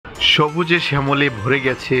সবুজে শ্যামলে ভরে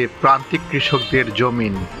গেছে প্রান্তিক কৃষকদের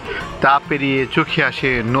জমিন। তা পেরিয়ে চোখে আসে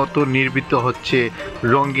নতুন নির্মিত হচ্ছে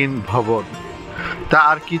রঙিন ভবন। তা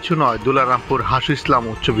আর কিছু নয়, দুলারামপুর হাসু ইসলাম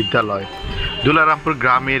উচ্চ বিদ্যালয়। দুলারামপুর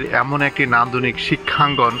গ্রামের এমন একটি নান্দনিক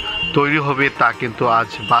শিক্ষাঙ্গন তৈরি হবে, তা কিন্তু আজ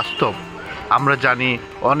বাস্তব। আমরা জানি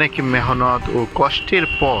অনেক মেহনত ও কষ্টের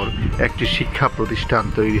পর একটি শিক্ষা প্রতিষ্ঠান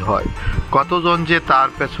তৈরি হয়। কতজন যে তার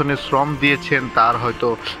পেছনে শ্রম দিয়েছেন তার হয়তো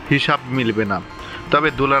হিসাব মিলবে না। তবে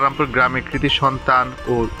দুলারামপুর গ্রামের কৃতি সন্তান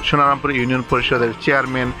ও সোনারামপুর ইউনিয়ন পরিষদের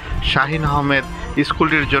চেয়ারম্যান শাহিন আহমেদ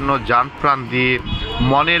স্কুলটির জন্য জান প্রাণ দিয়ে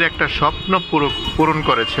মনের একটা স্বপ্ন পূরণ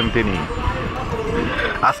করেছেন তিনি।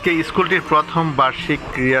 আজকে স্কুলটির প্রথম বার্ষিক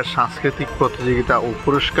ক্রীড়া সাংস্কৃতিক প্রতিযোগিতা ও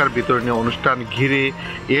পুরস্কার বিতরণী অনুষ্ঠান ঘিরে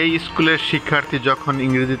এই স্কুলের শিক্ষার্থী যখন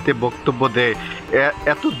ইংরেজিতে বক্তব্য দেয়,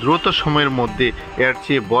 এত দ্রুত সময়ের মধ্যে এর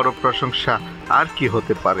চেয়ে বড় প্রশংসা আর কি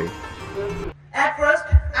হতে পারে। At first,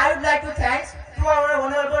 I would like to thank to our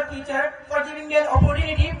honorable teacher for giving me an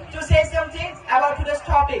opportunity to say something about today's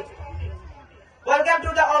topic. Welcome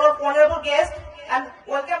to the all of honorable guests and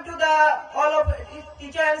welcome to the all of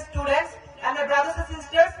teachers and students and my brothers and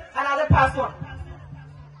sisters and other persons.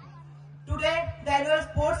 Today, the annual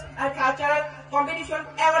sports and cultural competition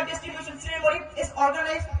award distribution ceremony is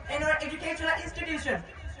organized in our educational institution.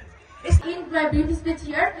 It's in my brief speech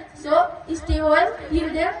here, so stay well, till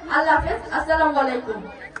then, Allah Hafiz, Assalamu alaikum.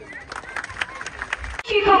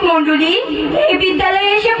 শিক্ষক মণ্ডলী, এই বিদ্যালয়ে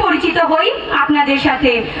এসে পরিচিত হই আপনাদের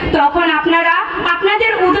সাথে। তখন আপনারা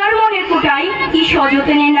আপনাদের উদার মনের কোটায় কি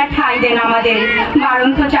সযত্নে না ঠাঁই দেন আমাদের।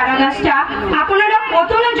 বারন্ত চারা গাছটা আপনারা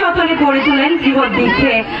কত না যত্নে গড়ে তোলেন বৃহৎ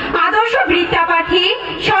বৃক্ষে। আদর্শ বৃত্তা পাখি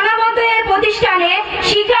সনামত এর প্রতিষ্ঠানে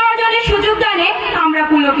শিক্ষা অর্জনের সুযোগ দানে আমরা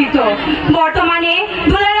পুলকিত। বর্তমানে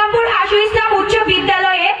দুলারামপুর হাসু ইসলাম উচ্চ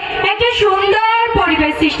বিদ্যালয়ে একটা সুন্দর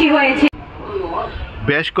পরিবেশ সৃষ্টি হয়েছে।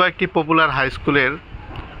 বেশ কয়েকটি পপুলার হাই স্কুলের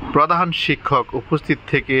প্রধান শিক্ষক উপস্থিত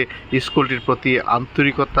থেকে স্কুলটির প্রতি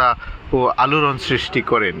আন্তরিকতা ও আলোড়ন সৃষ্টি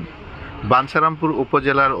করেন। বাঞ্ছারামপুর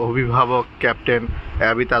উপজেলার অভিভাবক captain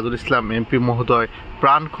AB Tajul Islam MP মহোদয়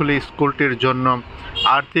প্রাণ খুলে স্কুলটির জন্য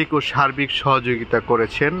আর্থিক ও সার্বিক সহযোগিতা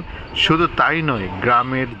করেছেন। শুধু তাই নয়,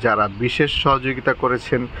 গ্রামের যারা বিশেষ সহযোগিতা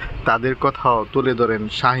করেছেন তাদের কথাও তুলে ধরেন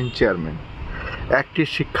শাহিন চেয়ারম্যান। একটি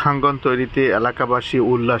শিক্ষাঙ্গন তৈরিতে এলাকাবাসী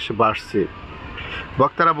উল্লাস বাড়ছে।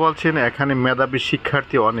 বক্তারা বলছেন, এখানে মেধাবী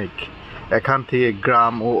শিক্ষার্থী অনেক। এখান থেকে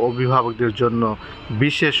গ্রাম ও অভিভাবকদের জন্য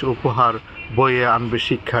বিশেষ উপহার বয়ে আনবে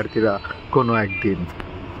শিক্ষার্থীরা কোনো একদিন।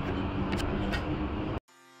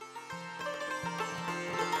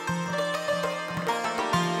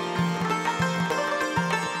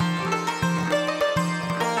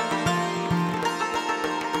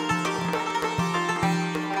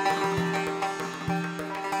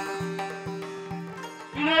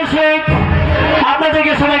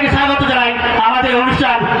 আপনাদেরকে সবাইকে স্বাগত জানাই আমাদের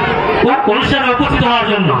অনুষ্ঠানে উপস্থিত হওয়ার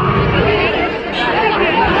জন্য।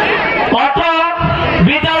 অত্র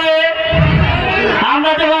বিদ্যালয়ে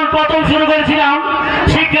আমরা যখন প্রথম শুরু করেছিলাম,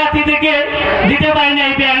 শিক্ষার্থীদেরকে দিতে পারিনি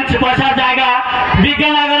এই বেঞ্চ বসার জায়গা।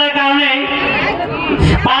 বিজ্ঞানাগারের কারণে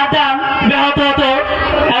পাঠদান ব্যাহত হতো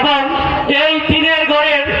এবং এই টিনের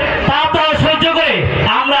ঘরের তাপমাত্রা সহ্য করে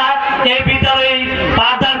আমরা এই বিদ্যালয়ে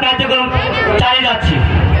পাঠদান কার্যক্রম চালিয়ে যাচ্ছি।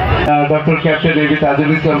 Doctor captain AB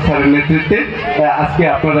Tajul Islam স্যারের নেতৃত্বে আজকে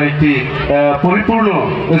আপনারা একটি পরিপূর্ণ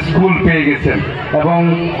স্কুল পেয়ে গেছেন এবং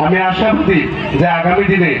আমি আশাবাদী যে আগামী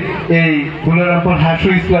দিনে এই দুলারামপুর হাসু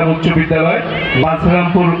ইসলাম উচ্চ বিদ্যালয়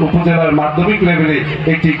বাঞ্ছারামপুর উপজেলার মাধ্যমিক লেভেলে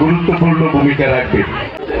একটি গুরুত্বপূর্ণ ভূমিকা রাখবে।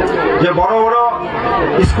 যে বড় বড়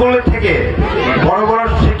স্কুল থেকে বড় বড়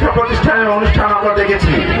শিক্ষা প্রতিষ্ঠানের অনুষ্ঠান আমরা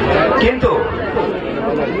দেখেছি, কিন্তু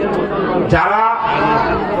যারা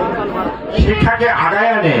শিক্ষাকে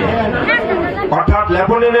আগায় আনে, অর্থাৎ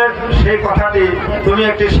লেবনিনের সেই কথাটি, তুমি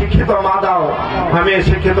একটি শিক্ষিত মা দাও, আমি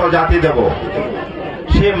শিক্ষিত জাতি দেব,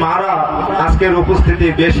 সে মারা আজকের উপস্থিতি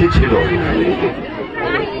বেশি ছিল।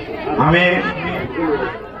 আমি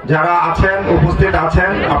যারা আছেন, উপস্থিত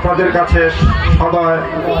আছেন, আপনাদের কাছে সদয়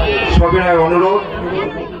সবিনয় অনুরোধ,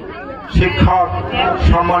 শিক্ষক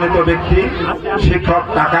সম্মানিত ব্যক্তি। শিক্ষক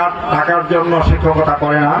টাকার জন্য শিক্ষকতা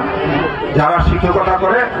করে না। যারা শিক্ষকতা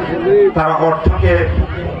করে তারা অর্থকে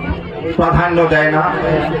প্রাধান্য দেয় না,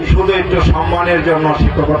 শুধু একটু সম্মানের জন্য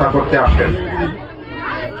শিক্ষকতা করতে আসেন।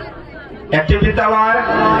 একটি বিদ্যালয়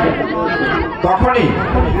তখনই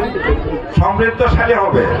সমৃদ্ধশালী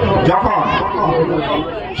হবে যখন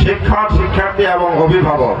শিক্ষক, শিক্ষার্থী এবং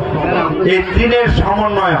অভিভাবক এই তিনের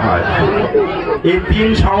সমন্বয় হয়। এই তিন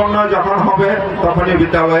সমন্বয় যখন হবে তখনই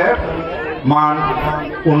বিদ্যালয়ের মান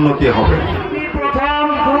উন্নতি হবে। প্রথম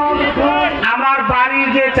আমার বাড়ির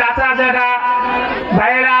যে চাচা যারা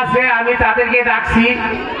ভাইয়েরা আছে, আমি তাদেরকে ডাকছি,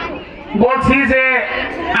 বলছি যে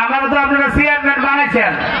আমরা তো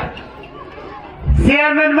বানাইছেন,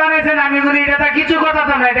 চেয়ারম্যান বানাইছেন, আমি বলি এটা কিছু কথা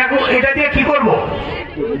তো না, এটা দিয়ে কি করবো?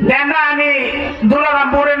 দেন না আমি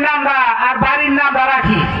দুলারামপুরের নামটা আর বাড়ির নামটা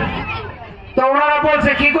রাখি। তো ওনারা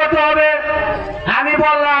বলছে কি করতে হবে? আমি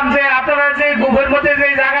বললাম যে আপনারা যে গুফের মধ্যে যে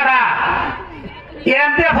জায়গাটা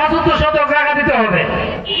এনতে ৭৫ শতক জায়গা দিতে হবে।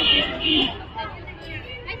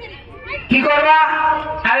 কি করবা?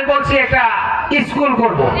 আমি বলছি একটা স্কুল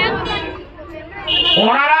করব।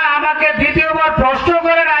 ওনারা আমাকে দ্বিতীয়বার প্রশ্ন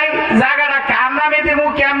করে নাই জায়গাটা কার নামে দেব,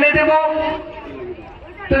 কেমনে দেব,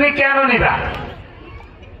 তুমি কেন নিবা?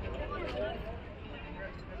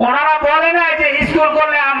 ওনারা বলে নাই যে স্কুল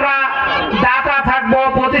করলে আমরা দাতা থাকবো,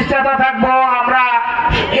 প্রতিষ্ঠাতা থাকবো, আমরা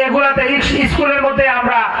এগুলাতে স্কুলের মধ্যে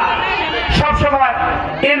আমরা সবসময়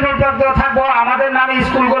ইনভলভ থাকবো, আমাদের নামে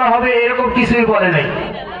স্কুলগুলো হবে, এরকম কিছুই বলে নাই।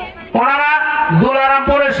 ওনারা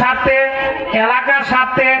দুলারামপুরের স্বার্থে, এলাকার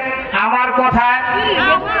স্বার্থে আমার কথায়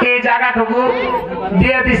এই জায়গাটুকু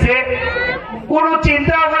দিয়ে দিছে। কোন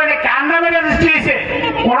চিন্তাও করেনি কার নামে রেজিস্ট্রি হয়েছে,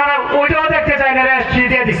 ওনারা ওইটাও দেখতে চায় না, রেজিস্ট্রি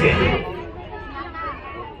দিয়ে দিছে।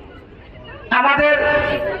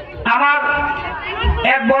 আমার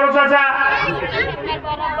এক বড় চাচা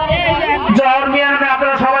জহর মিয়া নামে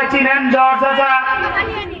আপনারা সবাই চিনেন, জহর চাচা,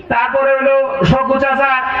 তারপরে হলো শকু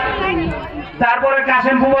চাচা, তারপরে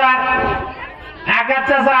কাশেম বুয়া, আকাশ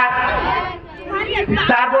চাচা,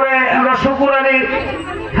 তারপরে আমরা শুকুর আলী,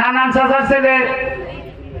 হানান চাচার ছেলে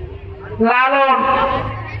লালন,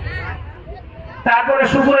 তারপরে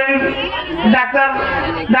শুকুর আলী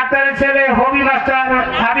ডাক্তারের ছেলে হবি মাস্টার,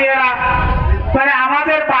 হাবিয়া। মানে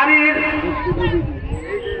আমাদের বাড়ির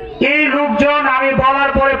এই লোকজন আমি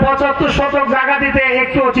বলার পরে ৭৫ শতক জায়গা দিতে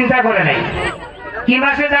একটু চিন্তা করে নাই। কি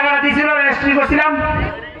মাসে জায়গাটা দিয়েছিল, রেজিস্ট্রি করছিলাম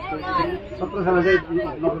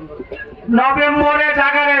নভেম্বরে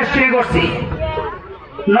জায়গা রেজিস্ট্রি করছি,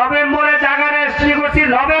 নভেম্বরে জায়গা রেজিস্ট্রি করছি,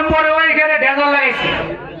 নভেম্বরে ওইখানে ডেজার লাগাইছি,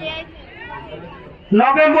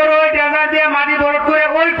 নভেম্বরে ওই ডেজার দিয়ে মাটি ভরট করে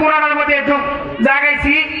ওই কোনার মধ্যে একটু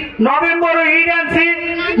জাগাইছি, নভেম্বরে ইট আনছি,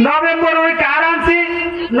 নভেম্বরে ওই কার আনছি,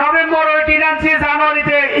 নভেম্বরে ওই টিন আনছি।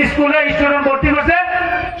 জানুয়ারিতে স্কুলে স্টুডেন্ট ভর্তি করছে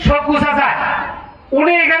শকু চাচা,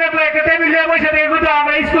 উনি এখানে একটা টেবিল দিয়ে বসে দেখো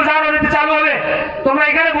আমরা স্কুল জানুয়ারিতে চালু হবে, তোমরা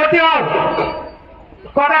এখানে ভর্তি হও।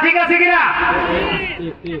 কথা ঠিক আছে কিনা?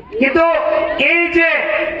 কিন্তু এই যে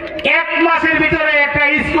 1 মাসের ভিতরে একটা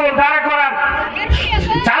স্কুল দাঁড়া করার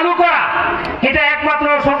চালু করা, এটা একমাত্র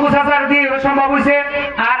শঙ্কু চাচার দিয়ে সম্ভব হয়েছে,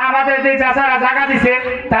 আর আমাদের যে চাচারা জায়গা দিছে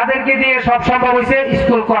তাদেরকে দিয়ে সব সম্ভব হয়েছে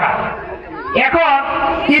স্কুল করা। এখন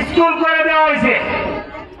স্কুল করে দেওয়া হয়েছে,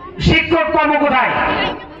 শিক্ষক কর্ম কোথায়?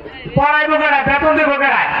 পড়াইব কেনায়, বেতন দেব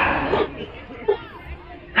কেনায়?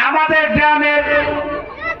 আমাদের গ্রামের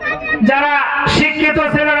যারা শিক্ষিত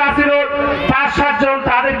ছেলেরা ছিল ৫-৭ জন,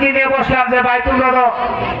 তাদেরকে নিয়ে বসলাম যে ভাই তোমরা তো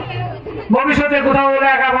ভবিষ্যতে কোথাও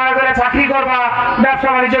লেখাপড়া করে চাকরি করবা, ব্যবসা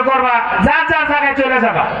বাণিজ্য করবা, যার যার জায়গায় চলে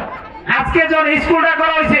যাবা। আজকে যখন স্কুলটা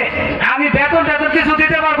করা হয়েছে, আমি বেতন কিছু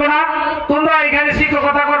দিতে পারবো না, তোমরা এখানে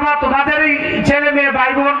শিক্ষকতা করবা, তোমাদের ছেলে মেয়ে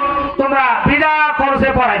ভাই বোন তোমরা বিনা খরচে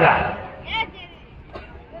পড়াইবা।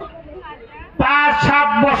 ৫-৭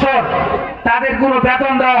 বছর তাদের কোনো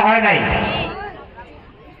বেতন দেওয়া হয় নাই।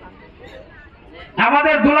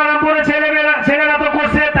 আমাদের দুলারামপুরে ছেলেরা তো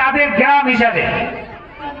করছে তাদের গ্রাম হিসাবে।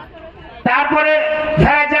 তারপরে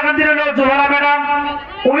জোহরা ম্যাডাম,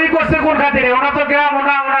 উনি করছে কোন খাতিরে? ওনার তো গ্রাম,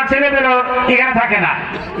 ওনার ছেলে মেয়েরা এখানে থাকে না,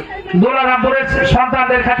 দুলারামপুরের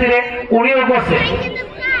সন্তানদের খাতিরে উনিও করছে।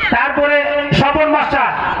 তারপরে স্বপন মাস্টার,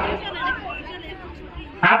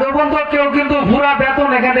 আদৌ বন্ধু কেউ কিন্তু পুরা বেতন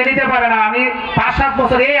এখানে নিতে পারে না। আমি ৫-৭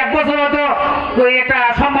 বছর, এই 1 বছর হয়তো একটা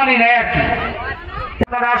সম্মানই নেই আর কি।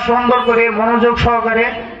 আপনারা সুন্দর করে মনোযোগ সহকারে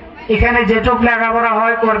এখানে যেটুক লেখাপড়া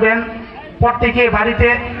হয় করবেন, প্রত্যেকে বাড়িতে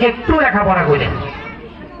একটু লেখাপড়া করেন।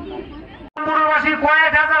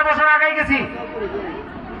 কয়েক হাজার বছর আগে গেছি,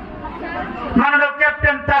 মাননীয়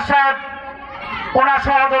ক্যাপ্টেন তার সাহেব, ওনার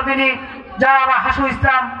সহধর্মিনী যারা হাসু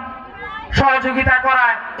ইসলাম সহযোগিতা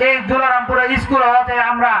করায় এই দুলারামপুরে স্কুল হতে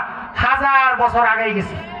আমরা 1000 বছর আগে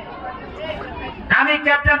গেছি। আমি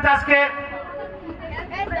ক্যাপ্টেন তাজকে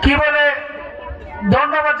কি বলে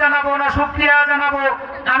ধন্যবাদ জানাবো না শুকরিয়া জানাবো,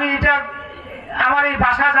 আমি এটা আমার এই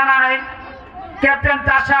ভাষা জানা নেই। ক্যাপ্টেন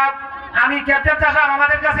তাজ সাহেব, আমি ক্যাপ্টেন তাজ সাহেব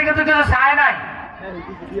আমাদের কাছে কিন্তু কিছু চায় নাই।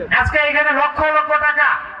 আজকে এখানে লক্ষ লক্ষ টাকা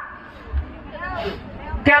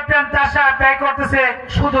ক্যাপ্টেন তাজ সাহেব ব্যয় করতেছে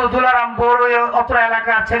শুধু দুলারামপুর অত্র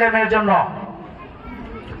এলাকার ছেলে মেয়ের জন্য।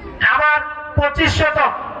 আবার 25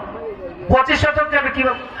 শতক কি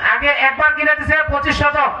আগে একবার কিনে দিছে, 25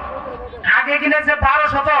 শতক আগে কিনেছে 12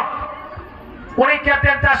 শতক। উনি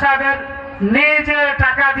ক্যাপ্টেন তাজ সাহেবের নিজে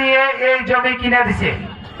টাকা দিয়ে এই জমি কিনে দিছে।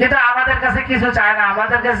 কিন্তু আমাদের কাছে কিছু চায় না,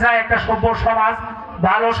 আমাদের কাছে চায় একটা সভ্য সমাজ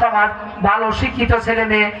ভালো সমাজ, ভালো শিক্ষিত ছেলে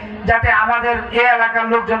মেয়ে, যাতে আমাদের এই এলাকার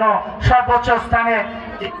লোক যেন সর্বোচ্চ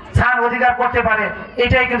স্থান অধিকার করতে পারে,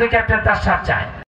 এটাই কিন্তু ক্যাপ্টেন তার চায়।